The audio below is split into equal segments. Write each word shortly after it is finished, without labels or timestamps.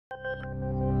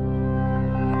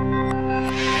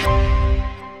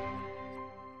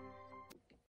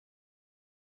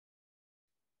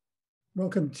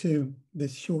Welcome to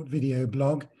this short video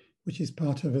blog, which is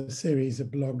part of a series of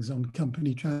blogs on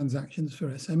company transactions for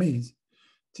SMEs.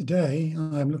 Today,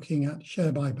 I'm looking at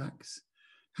share buybacks,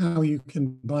 how you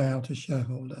can buy out a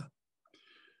shareholder.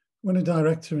 When a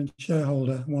director and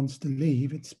shareholder wants to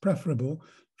leave, it's preferable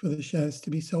for the shares to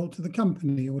be sold to the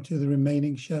company or to the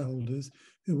remaining shareholders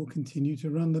who will continue to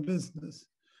run the business.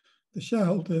 The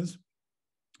shareholders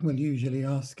will usually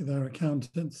ask their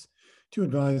accountants to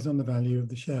advise on the value of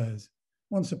the shares.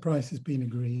 Once a price has been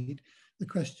agreed, the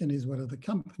question is whether the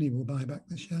company will buy back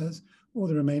the shares or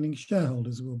the remaining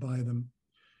shareholders will buy them.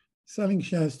 Selling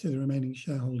shares to the remaining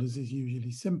shareholders is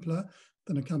usually simpler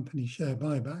than a company share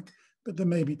buyback, but there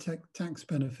may be tax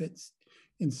benefits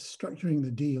in structuring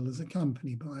the deal as a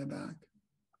company buyback.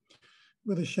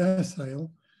 With a share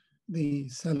sale, the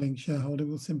selling shareholder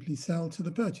will simply sell to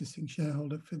the purchasing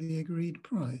shareholder for the agreed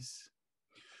price.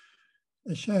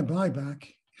 A share buyback,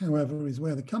 however, is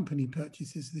where the company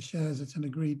purchases the shares at an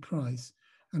agreed price.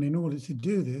 And in order to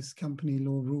do this, company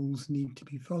law rules need to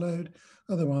be followed.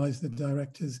 Otherwise, the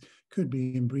directors could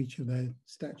be in breach of their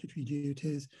statutory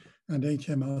duties, and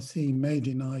HMRC may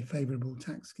deny favourable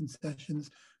tax concessions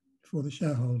for the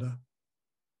shareholder.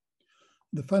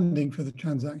 The funding for the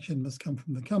transaction must come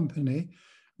from the company,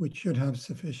 which should have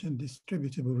sufficient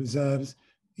distributable reserves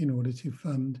in order to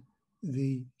fund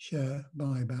the share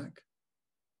buyback.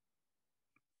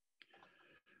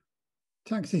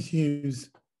 Tax issues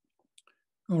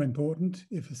are important.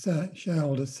 If a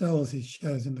shareholder sells his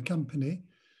shares in the company,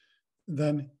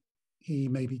 then he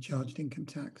may be charged income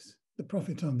tax. The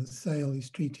profit on the sale is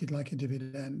treated like a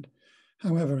dividend.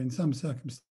 However, in some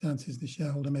circumstances, the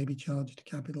shareholder may be charged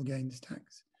capital gains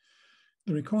tax.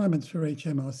 The requirements for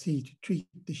HMRC to treat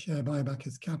the share buyback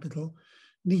as capital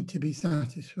need to be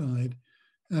satisfied,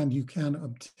 and you can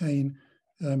obtain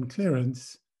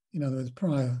clearance, in other words,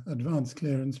 prior advance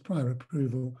clearance, prior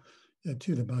approval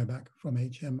to the buyback from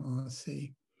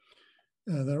HMRC.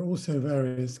 There are also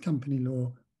various company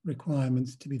law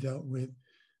requirements to be dealt with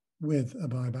a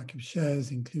buyback of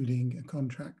shares, including a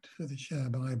contract for the share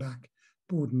buyback,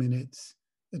 board minutes,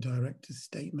 a director's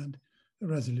statement, a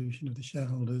resolution of the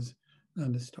shareholders,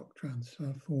 and a stock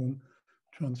transfer form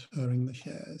transferring the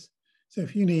shares. So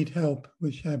if you need help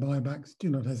with share buybacks, do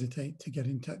not hesitate to get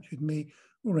in touch with me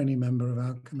or any member of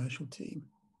our commercial team.